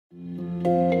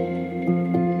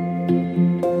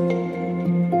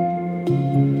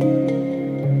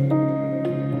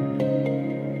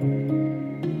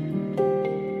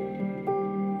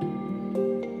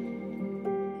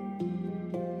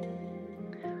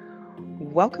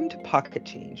Welcome to Pocket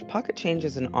Change. Pocket Change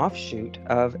is an offshoot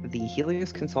of the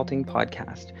Helios Consulting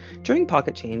podcast. During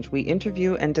Pocket Change, we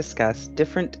interview and discuss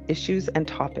different issues and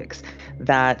topics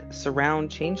that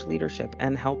surround change leadership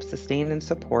and help sustain and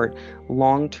support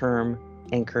long-term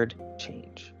anchored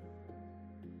change.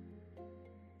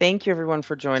 Thank you, everyone,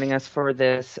 for joining us for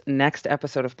this next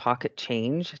episode of Pocket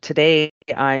Change. Today,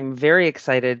 I'm very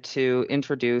excited to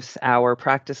introduce our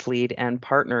practice lead and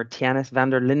partner, Tiannis van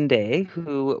der Linde,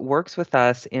 who works with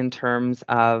us in terms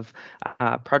of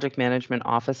project management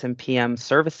office and PM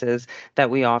services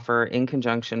that we offer in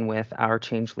conjunction with our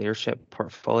change leadership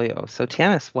portfolio. So,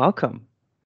 Tiannis, welcome.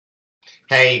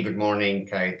 Hey, good morning,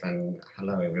 Kate, and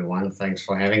hello, everyone. Thanks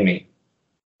for having me.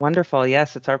 Wonderful.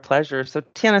 Yes, it's our pleasure. So,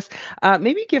 Tiannis,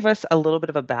 maybe give us a little bit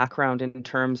of a background in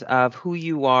terms of who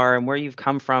you are and where you've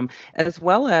come from, as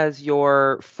well as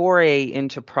your foray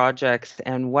into projects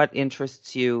and what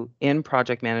interests you in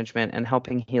project management and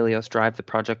helping Helios drive the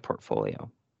project portfolio.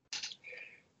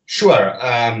 Sure.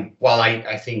 Well,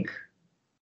 I think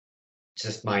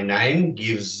just my name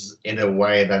gives in a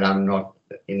way that I'm not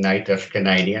a native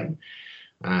Canadian,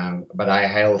 but I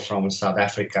hail from South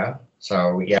Africa.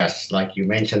 So yes, like you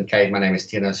mentioned, Kate, my name is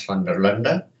Tiannis van der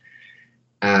Linde.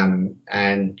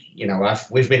 And, you know,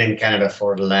 we've been in Canada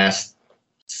for the last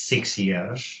 6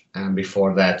 years. And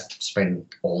before that,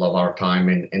 spent all of our time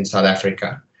in South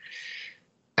Africa.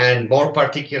 And more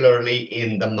particularly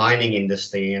in the mining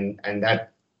industry. And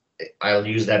that I'll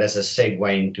use that as a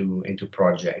segue into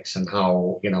projects and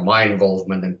how, you know, my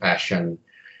involvement and passion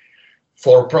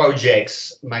for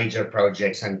projects, major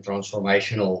projects and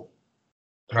transformational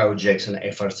projects and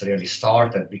efforts really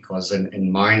started, because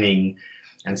in mining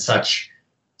and such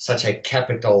a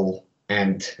capital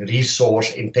and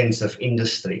resource intensive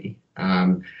industry,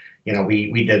 you know,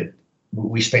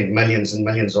 we spent millions and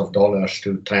millions of dollars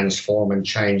to transform and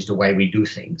change the way we do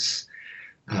things.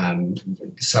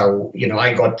 So, you know,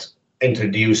 I got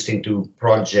introduced into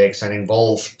projects and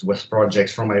involved with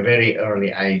projects from a very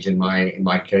early age in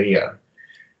my career,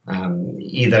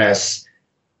 either as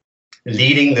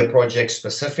leading the project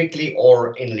specifically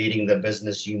or in leading the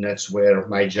business units where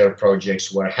major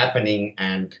projects were happening,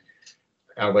 and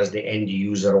I was the end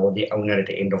user or the owner at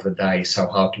the end of the day. So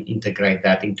how to integrate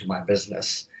that into my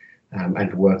business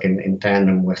and work in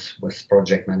tandem with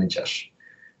project managers.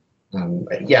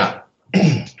 Yeah.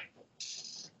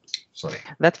 Sorry.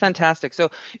 That's fantastic. So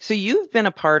you've been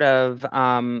a part of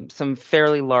some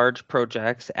fairly large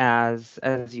projects, as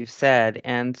you said,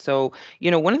 and so,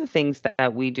 you know, one of the things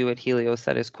that we do at Helios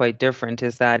that is quite different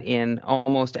is that in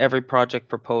almost every project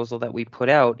proposal that we put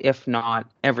out, if not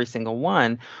every single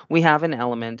one, we have an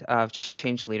element of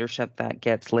change leadership that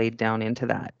gets laid down into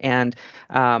that. And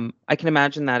I can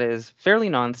imagine that is fairly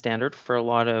non-standard for a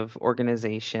lot of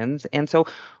organizations. And so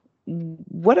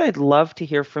what I'd love to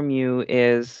hear from you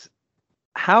is,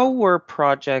 how were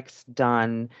projects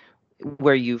done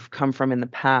where you've come from in the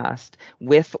past,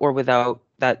 with or without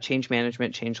that change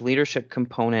management, change leadership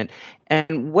component?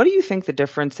 And what do you think the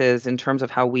difference is in terms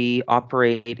of how we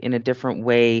operate in a different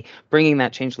way, bringing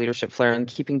that change leadership flair and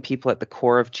keeping people at the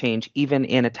core of change, even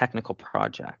in a technical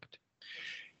project?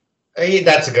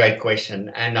 That's a great question.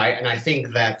 And I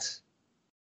think that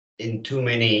in too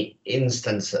many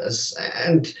instances,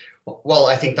 and well,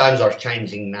 I think times are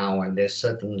changing now, and there's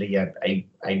certainly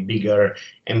a bigger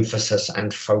emphasis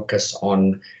and focus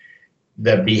on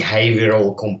the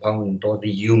behavioral component or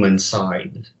the human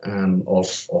side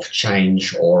of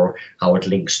change, or how it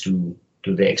links to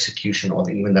the execution or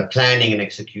even the planning and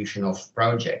execution of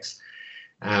projects.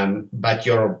 But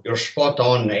you're spot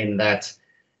on in that,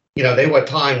 you know, there were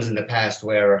times in the past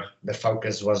where the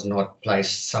focus was not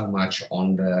placed so much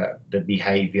on the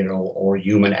behavioral or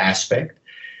human aspect,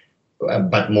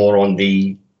 but more on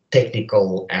the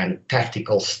technical and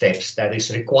tactical steps that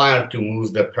is required to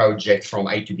move the project from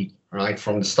A to B, right?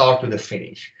 From the start to the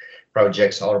finish.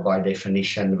 Projects are by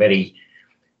definition very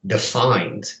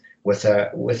defined with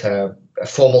a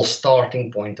formal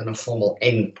starting point and a formal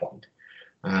end point,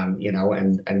 you know,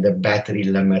 and the battery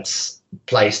limits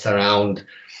placed around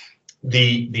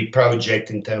the project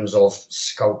in terms of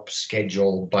scope,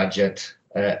 schedule, budget,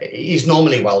 is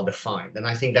normally well defined. And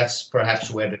I think that's perhaps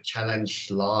where the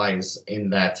challenge lies, in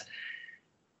that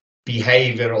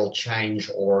behavioral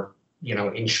change, or, you know,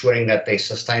 ensuring that there's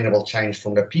sustainable change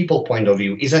from the people point of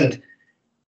view isn't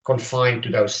confined to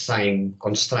those same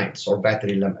constraints or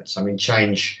battery limits. I mean,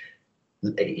 change,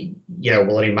 you know,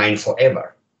 will remain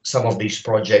forever. Some of these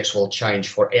projects will change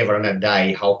forever and a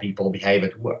day how people behave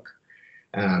at work.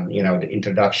 You know, the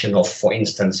introduction of, for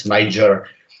instance, major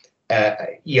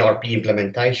ERP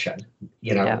implementation,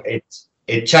 you know,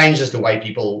 it changes the way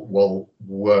people will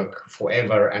work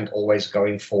forever and always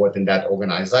going forward in that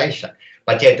organization.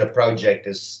 But yet the project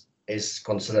is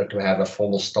considered to have a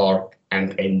formal start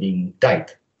and ending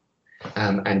date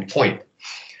and point.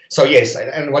 So yes,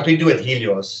 and what we do at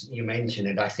Helios, you mentioned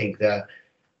it. I think the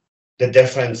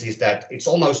difference is that it's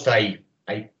almost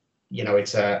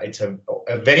it's a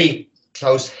very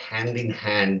close hand in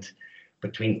hand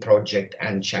between project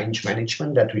and change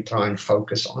management that we try and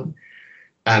focus on,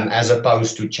 as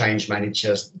opposed to change management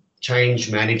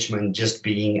just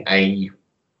being a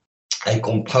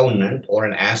component or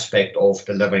an aspect of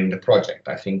delivering the project.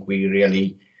 I think we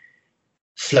really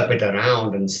flip it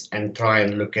around and try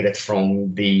and look at it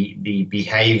from the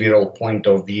behavioral point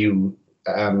of view,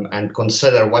 and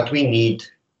consider what we need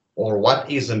or what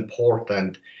is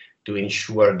important to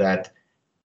ensure that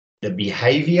the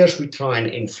behaviors we try and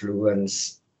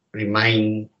influence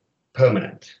remain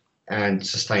permanent and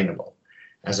sustainable,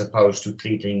 as opposed to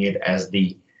treating it as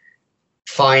the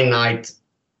finite,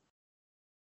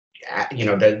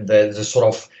 the sort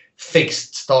of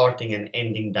fixed starting and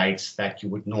ending dates that you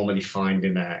would normally find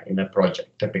in a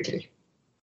project typically.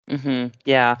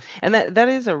 Yeah, and that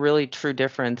is a really true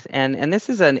difference, and this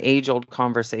is an age-old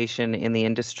conversation in the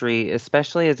industry,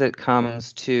 especially as it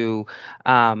comes to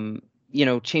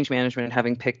change management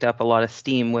having picked up a lot of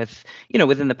steam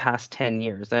within the past 10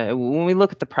 years. When we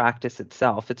look at the practice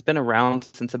itself, it's been around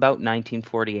since about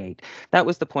 1948. That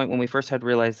was the point when we first had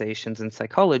realizations in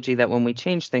psychology that when we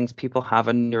change things, people have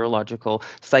a neurological,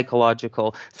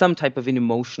 psychological, some type of an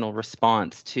emotional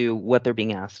response to what they're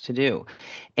being asked to do.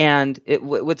 And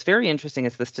what's very interesting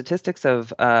is the statistics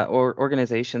of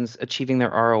organizations achieving their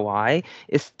ROI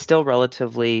is still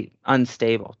relatively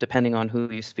unstable, depending on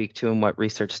who you speak to and what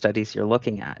research studies you're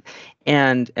looking at.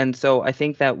 And so I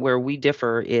think that where we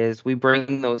differ is we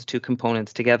bring those two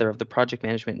components together of the project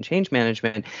management and change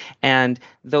management, and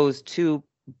those two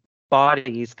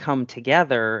bodies come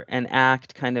together and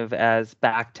act kind of as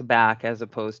back to back as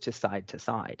opposed to side to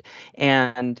side.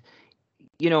 And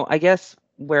I guess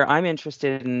where I'm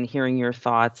interested in hearing your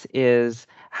thoughts is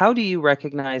how do you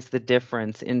recognize the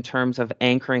difference in terms of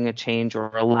anchoring a change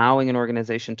or allowing an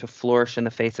organization to flourish in the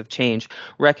face of change,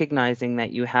 recognizing that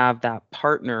you have that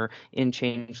partner in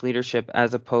change leadership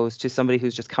as opposed to somebody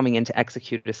who's just coming in to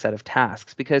execute a set of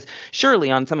tasks? Because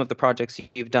surely on some of the projects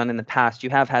you've done in the past,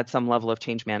 you have had some level of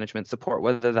change management support,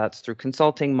 whether that's through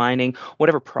consulting, mining,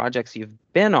 whatever projects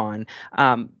you've been on.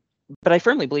 But I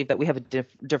firmly believe that we have a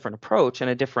different approach and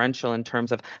a differential in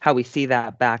terms of how we see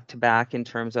that back to back, in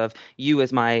terms of you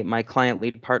as my client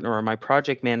lead partner or my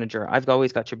project manager. I've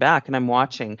always got your back, and I'm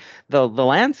watching the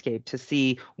landscape to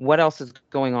see what else is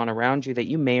going on around you that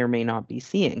you may or may not be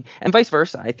seeing, and vice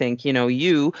versa. I think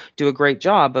you do a great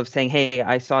job of saying, hey,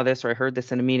 I saw this or I heard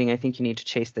this in a meeting. I think you need to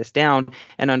chase this down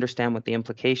and understand what the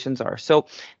implications are. So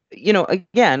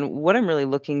again, what I'm really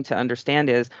looking to understand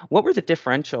is what were the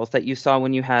differentials that you saw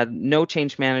when you had no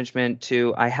change management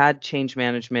to I had change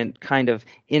management kind of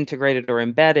integrated or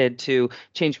embedded to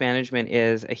change management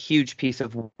is a huge piece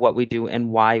of what we do and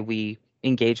why we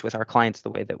engage with our clients the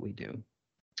way that we do.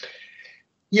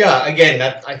 Yeah, again,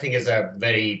 that I think is a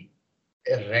very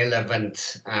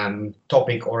relevant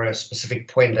topic or a specific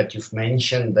point that you've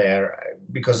mentioned there,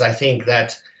 because I think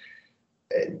that,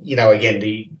 again,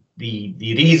 the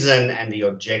reason and the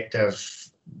objective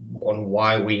on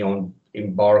why we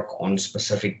embark on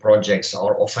specific projects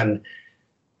are often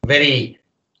very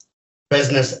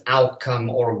business outcome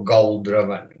or goal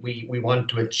driven. We want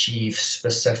to achieve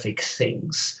specific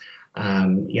things.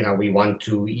 We want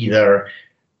to either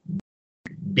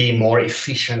be more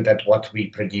efficient at what we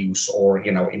produce, or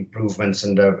improvements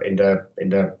in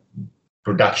the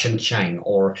production chain,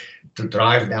 or to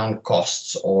drive down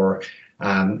costs, or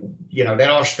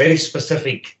there are very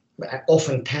specific,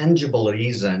 often tangible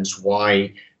reasons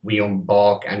why we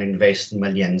embark and invest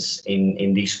millions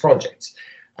in these projects.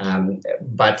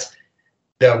 But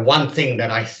the one thing that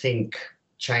I think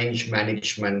change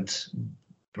management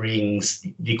brings,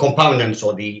 the components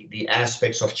or the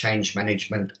aspects of change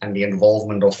management and the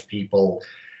involvement of people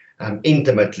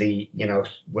intimately,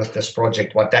 with this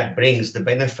project, what that brings, the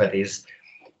benefit is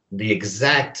the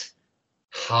exact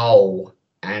how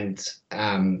and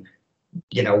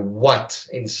what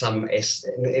in some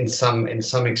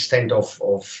extent of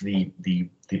the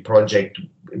project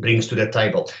brings to the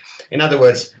table. In other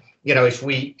words,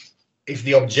 if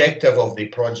the objective of the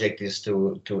project is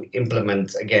to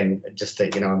implement, again, just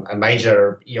a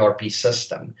major ERP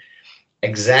system,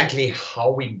 exactly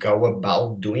how we go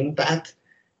about doing that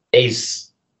is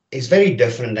very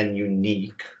different and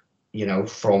unique,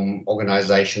 from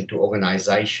organization to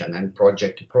organization and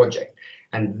project to project.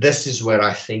 And this is where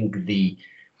I think the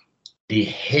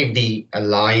heavy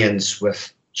alliance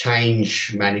with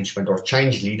change management or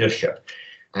change leadership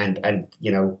and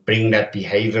bring that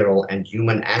behavioral and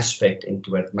human aspect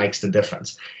into it makes the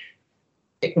difference.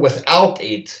 Without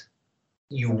it,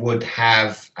 you would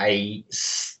have a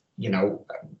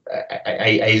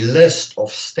list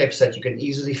of steps that you can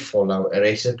easily follow, a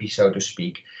recipe, so to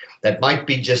speak, that might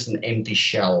be just an empty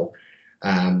shell,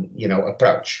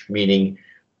 approach. Meaning,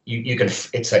 you can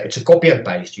it's a copy and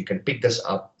paste. You can pick this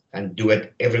up and do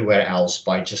it everywhere else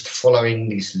by just following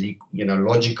these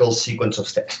logical sequence of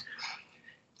steps.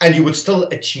 And you would still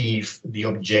achieve the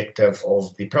objective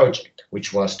of the project,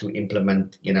 which was to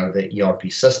implement, the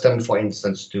ERP system, for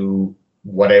instance, to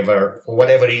for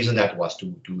whatever reason that was,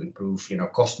 to improve,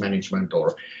 cost management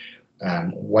or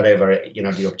whatever,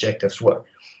 the objectives were.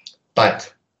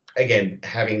 But again,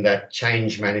 having that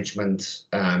change management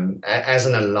as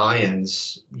an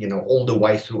alliance, all the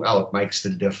way throughout makes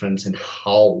the difference in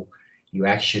how you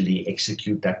actually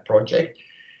execute that project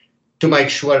to make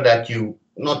sure that you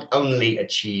not only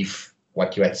achieve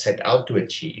what you had set out to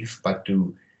achieve, but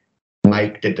to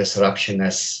make the disruption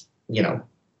as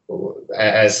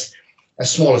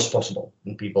small as possible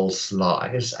in people's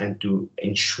lives, and to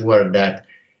ensure that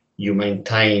you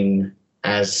maintain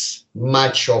as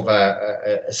much of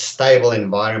a stable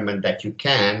environment that you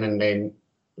can. And then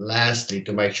lastly,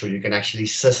 to make sure you can actually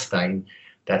sustain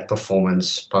that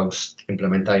performance post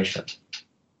implementation.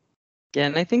 Yeah,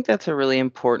 and I think that's a really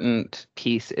important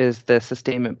piece, is the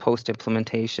sustainment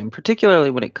post-implementation,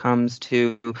 particularly when it comes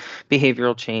to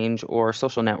behavioral change or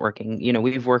social networking.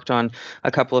 We've worked on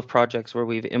a couple of projects where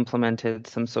we've implemented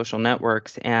some social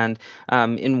networks, and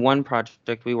in one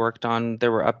project we worked on,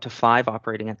 there were up to 5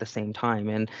 operating at the same time.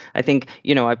 And I think,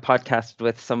 I podcasted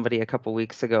with somebody a couple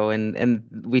weeks ago, and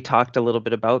we talked a little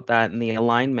bit about that and the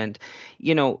alignment.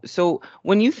 So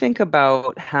when you think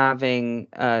about having,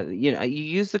 you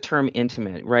use the term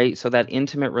intimate, right? So that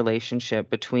intimate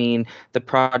relationship between the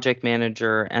project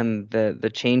manager and the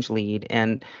change lead.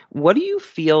 And what do you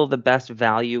feel the best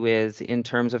value is in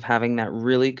terms of having that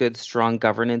really good, strong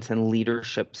governance and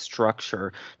leadership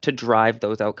structure to drive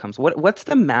those outcomes? What's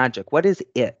the magic? What is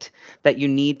it that you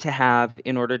need to have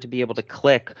in order to be able to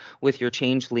click with your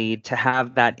change lead, to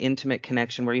have that intimate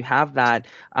connection where you have that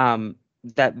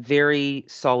that very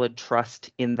solid trust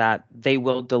in that they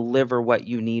will deliver what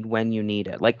you need when you need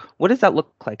it? Like, what does that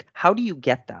look like? How do you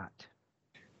get that?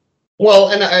 Well,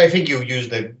 and I think you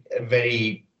used a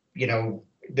very,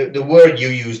 the word you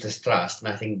used is trust.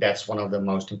 And I think that's one of the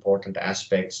most important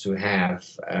aspects to have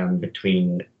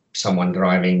between someone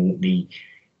driving the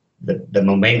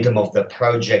momentum of the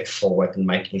project forward and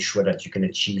making sure that you can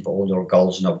achieve all your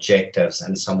goals and objectives,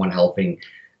 and someone helping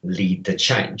lead the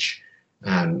change.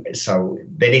 So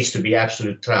there needs to be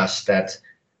absolute trust that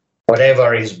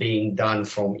whatever is being done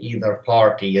from either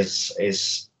party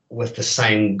is with the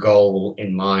same goal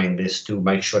in mind, is to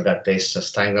make sure that there's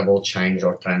sustainable change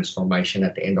or transformation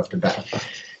at the end of the day,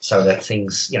 so that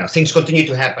things continue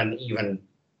to happen even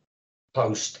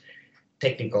post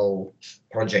technical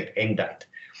project end date.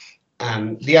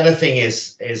 The other thing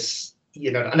is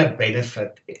another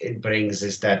benefit it brings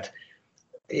is that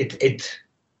it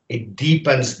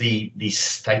deepens the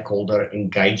stakeholder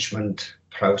engagement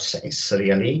process,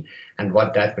 really, and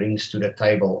what that brings to the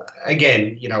table.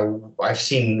 Again, I've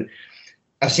seen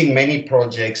many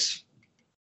projects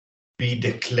be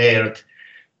declared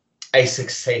a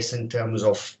success in terms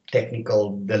of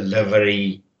technical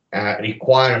delivery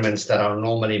requirements that are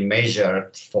normally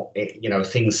measured for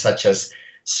things such as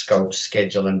scope,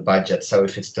 schedule, and budget. So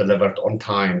if it's delivered on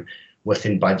time,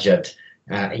 within budget,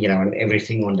 and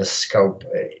everything on the scope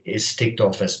is ticked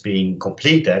off as being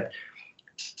completed,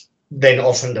 then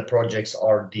often the projects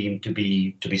are deemed to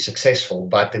be successful.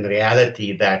 But in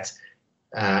reality, that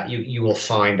you will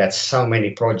find that so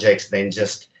many projects then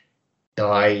just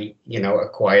die, a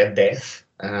quiet death,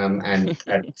 and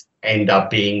end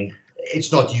up being,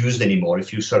 it's not used anymore.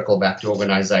 If you circle back to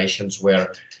organizations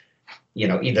where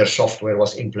either software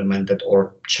was implemented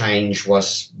or change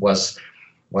was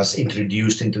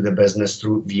introduced into the business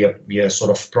via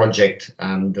sort of project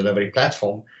delivery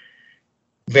platform,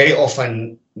 very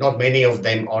often not many of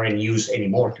them are in use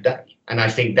anymore today. And I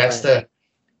think that's the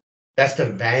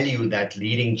value that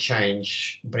leading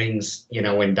change brings,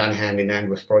 when done hand in hand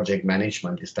with project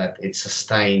management, is that it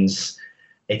sustains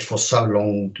it for so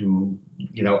long to,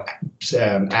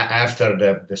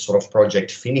 after the sort of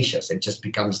project finishes, it just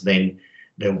becomes then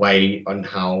the way on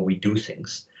how we do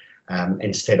things.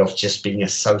 Instead of just being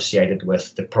associated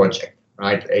with the project,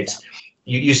 right?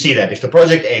 you see that if the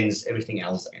project ends, everything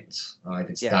else ends, right?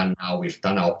 It's Yeah. done now. We've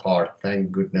done our part.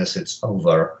 Thank goodness it's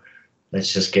over.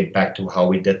 Let's just get back to how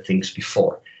we did things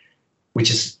before, which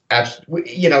is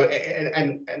absolutely,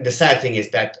 and the sad thing is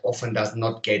that often does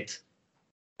not get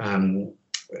um,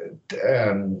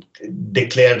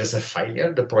 declared as a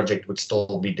failure. The project would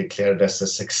still be declared as a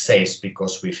success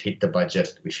because we've hit the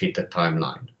budget, we've hit the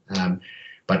timeline.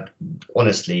 But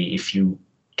honestly, if you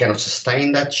cannot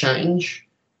sustain that change,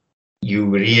 you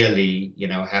really,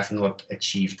 have not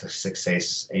achieved the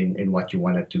success in what you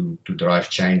wanted to drive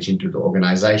change into the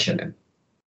organization.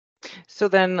 So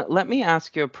then let me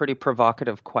ask you a pretty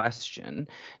provocative question.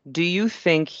 Do you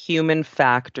think human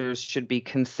factors should be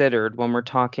considered when we're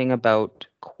talking about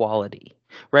quality?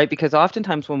 Right? Because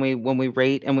oftentimes when we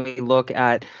rate and we look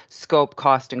at scope,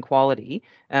 cost, and quality,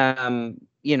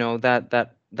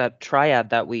 that triad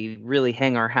that we really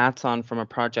hang our hats on from a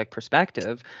project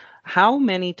perspective, how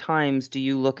many times do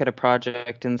you look at a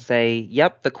project and say,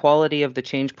 yep, the quality of the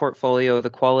change portfolio, the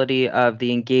quality of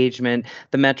the engagement,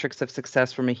 the metrics of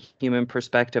success from a human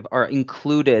perspective are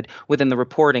included within the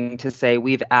reporting to say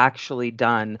we've actually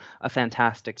done a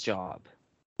fantastic job?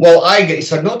 Well,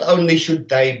 so not only should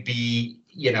they be,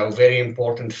 very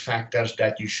important factors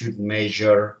that you should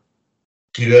measure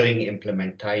during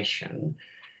implementation,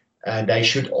 they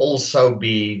should also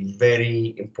be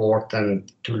very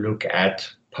important to look at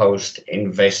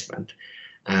post-investment,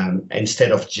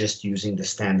 instead of just using the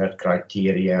standard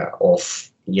criteria of,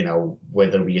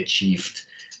 whether we achieved,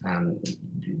 our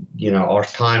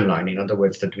timeline. In other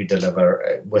words, that we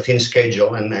deliver within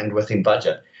schedule and within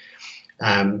budget.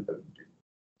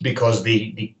 Because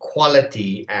the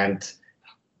quality and,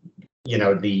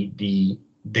 the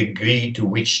degree to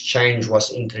which change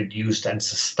was introduced and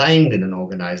sustained in an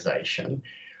organization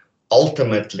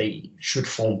ultimately should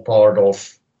form part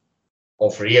of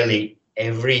really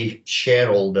every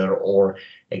shareholder or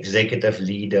executive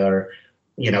leader,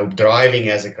 driving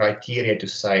as a criteria to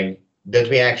say, did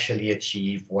we actually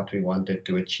achieve what we wanted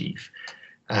to achieve?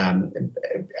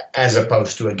 As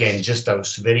opposed to, again, just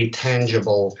those very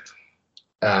tangible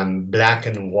black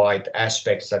and white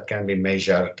aspects that can be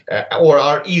measured or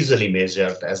are easily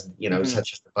measured, as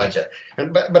such as the budget.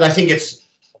 But I think it's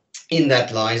in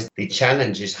that lies the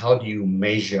challenge is how do you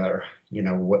measure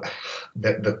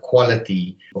the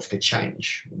quality of the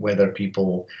change, whether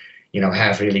people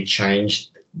have really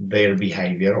changed their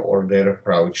behavior or their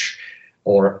approach,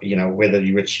 or whether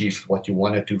you achieved what you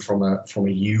wanted to from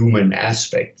a human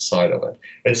aspect side of it.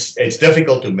 It's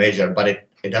difficult to measure, but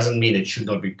it doesn't mean it should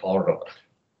not be part of it.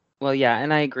 Well, yeah,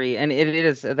 and I agree. And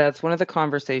that's one of the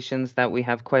conversations that we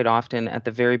have quite often at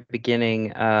the very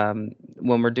beginning,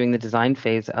 when we're doing the design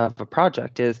phase of a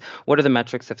project is, what are the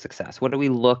metrics of success? What do we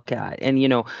look at? And,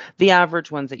 the average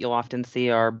ones that you'll often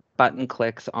see are button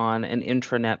clicks on an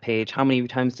intranet page. How many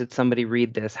times did somebody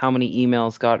read this? How many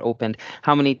emails got opened?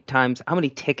 How many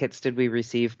tickets did we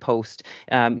receive post,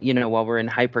 while we're in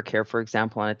hypercare, for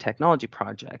example, on a technology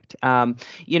project?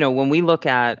 When we look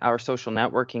at our social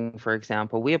networking, for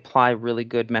example, we apply really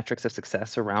good metrics of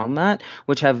success around that,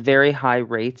 which have very high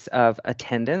rates of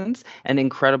attendance and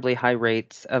incredibly high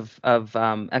rates of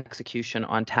execution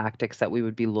on tactics that we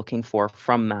would be looking for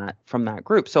from that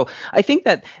group. So I think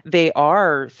that there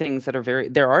are things that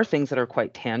are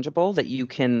quite tangible that you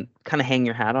can kind of hang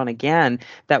your hat on again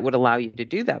that would allow you to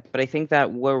do that. But I think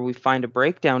that where we find a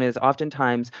breakdown is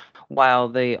oftentimes, while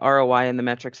the ROI and the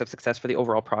metrics of success for the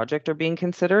overall project are being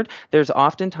considered, there's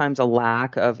oftentimes a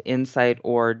lack of insight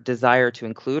or desire to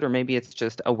include, or maybe it's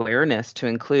just awareness to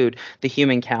include the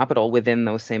human capital within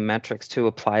those same metrics to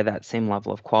apply that same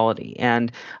level of quality.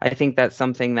 And I think that's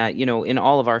something that, in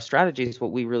all of our strategies,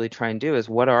 what we really try and do is,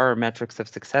 what are our metrics of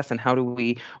success and how do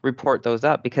we report those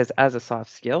up? Because as a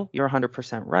soft skill, you're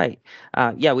 100% right.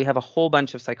 Yeah, we have a whole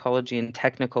bunch of psychology and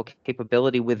technical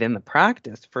capability within the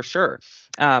practice, for sure.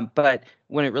 But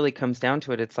when it really comes down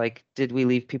to it, it's like, did we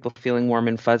leave people feeling warm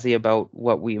and fuzzy about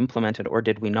what we implemented, or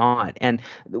did we not? And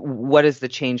what is the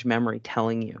change memory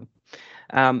telling you?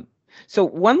 So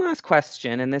one last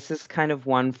question, and this is kind of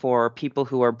one for people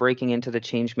who are breaking into the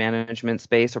change management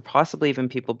space, or possibly even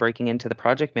people breaking into the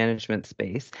project management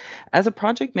space. As a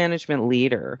project management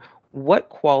leader, what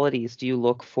qualities do you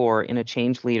look for in a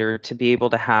change leader to be able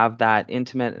to have that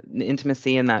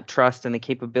intimacy and that trust and the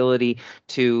capability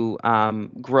to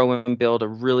grow and build a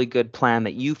really good plan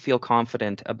that you feel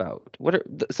confident about? What are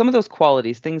some of those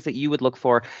qualities, things that you would look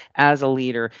for as a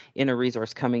leader in a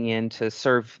resource coming in to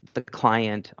serve the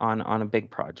client on a big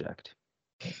project?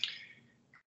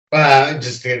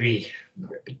 Just very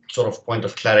sort of point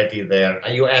of clarity there.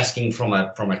 Are you asking from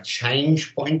a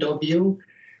change point of view,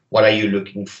 what are you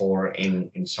looking for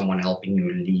in someone helping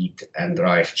you lead and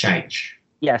drive change?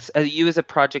 Yes, you as a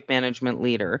project management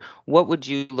leader, what would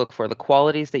you look for? The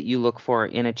qualities that you look for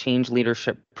in a change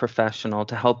leadership professional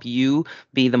to help you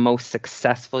be the most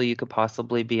successful you could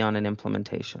possibly be on an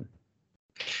implementation?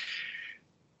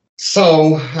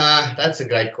 So that's a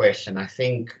great question. I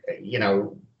think,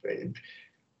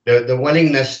 the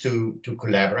willingness to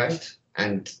collaborate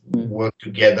and work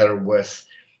together with,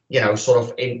 sort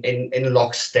of in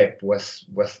lockstep with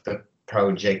the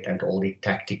project and all the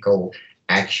tactical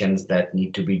actions that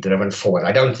need to be driven forward.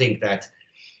 I don't think that.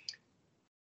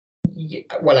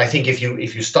 Well, I think if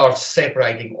you start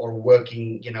separating or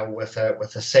working, with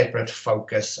a separate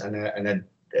focus and a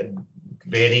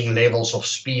varying levels of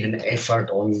speed and effort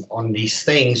on these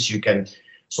things, you can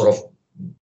sort of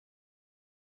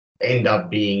end up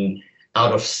being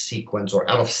out of sequence or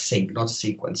out of sync, not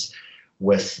sequence,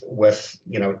 with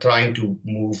trying to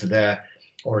move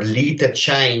or lead the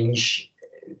change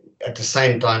at the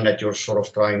same time that you're sort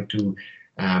of trying to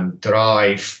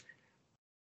drive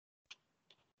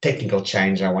technical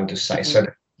change, I want to say. So,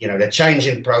 the change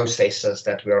in processes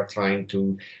that we are trying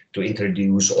to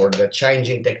introduce, or the change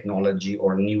in technology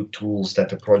or new tools that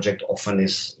the project often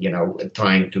is,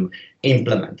 trying to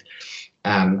implement.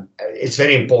 It's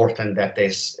very important that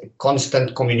there's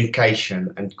constant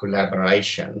communication and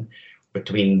collaboration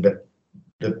between the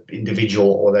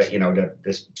individual or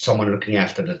the someone looking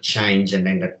after the change and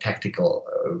then the tactical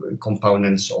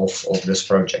components of this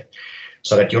project,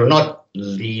 so that you're not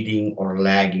leading or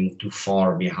lagging too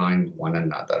far behind one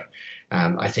another.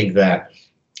 I think that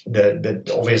the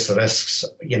obvious risks,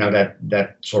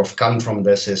 that sort of come from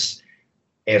this is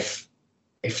if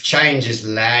change is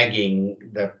lagging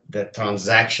the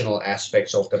transactional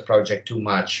aspects of the project too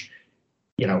much,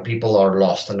 people are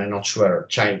lost and they're not sure.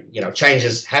 Change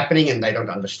is happening and they don't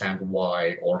understand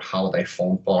why or how they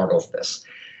form part of this.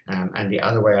 And the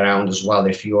other way around as well,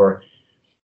 if you're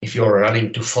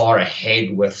running too far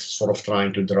ahead with sort of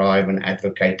trying to drive and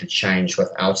advocate the change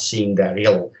without seeing the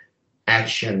real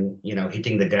action,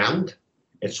 hitting the ground,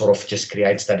 it sort of just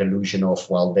creates that illusion of,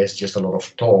 well, there's just a lot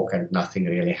of talk and nothing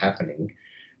really happening,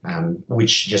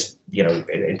 which just,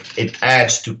 it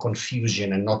adds to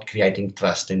confusion and not creating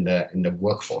trust in the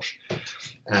workforce.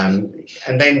 And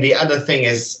then the other thing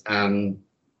is,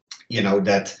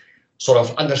 that sort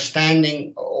of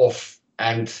understanding of,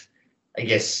 and I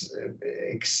guess,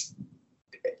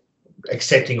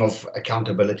 accepting of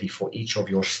accountability for each of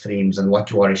your streams and what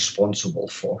you are responsible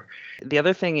for. The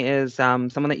other thing is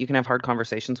someone that you can have hard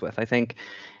conversations with. I think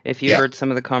if you heard some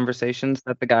of the conversations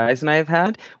that the guys and I have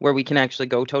had, where we can actually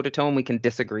go toe to toe and we can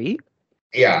disagree.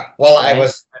 Yeah, well,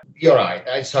 you're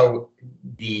right. So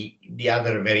the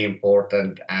other very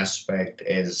important aspect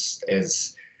is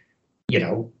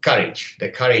courage, the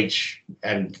courage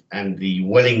and the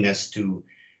willingness to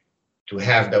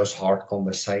have those hard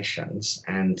conversations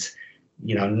and,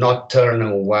 not turn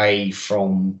away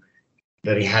from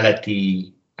the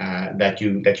reality that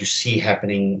you see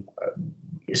happening,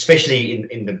 especially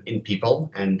in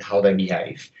people and how they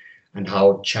behave and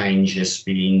how change is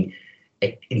being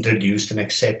introduced and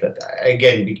accepted.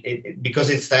 Again, because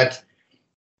it's that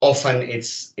often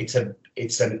it's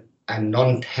a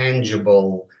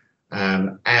non-tangible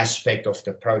aspect of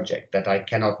the project that I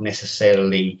cannot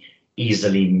necessarily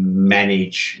easily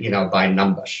manage, by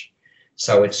numbers.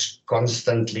 So it's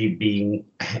constantly being,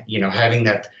 having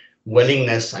that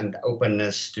willingness and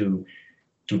openness to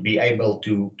be able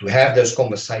to have those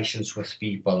conversations with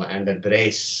people and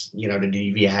address, the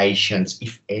deviations,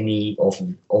 if any of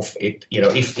it,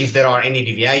 if there are any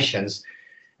deviations,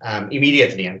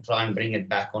 immediately, and try and bring it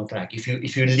back on track. If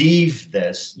you leave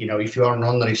this, if you are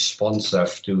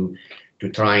non-responsive to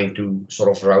trying to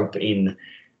sort of rope in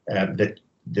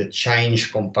the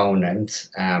change component,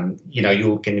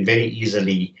 you can very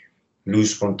easily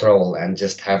lose control and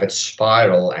just have it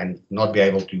spiral and not be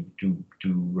able to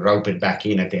rope it back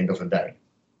in at the end of the day.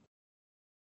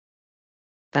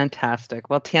 Fantastic.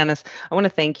 Well, Tiannis, I want to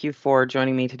thank you for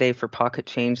joining me today for Pocket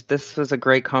Change. This was a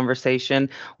great conversation,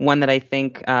 one that I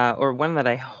think, or one that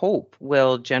I hope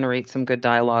will generate some good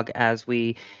dialogue as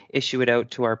we issue it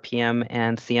out to our PM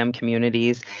and CM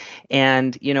communities.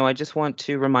 And, I just want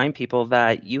to remind people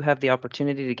that you have the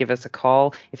opportunity to give us a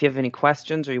call. If you have any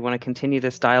questions or you want to continue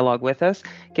this dialogue with us,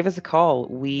 give us a call.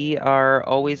 We are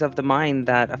always of the mind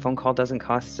that a phone call doesn't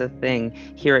cost a thing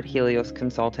here at Helios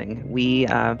Consulting. We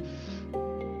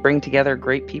bring together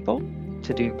great people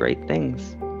to do great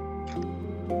things.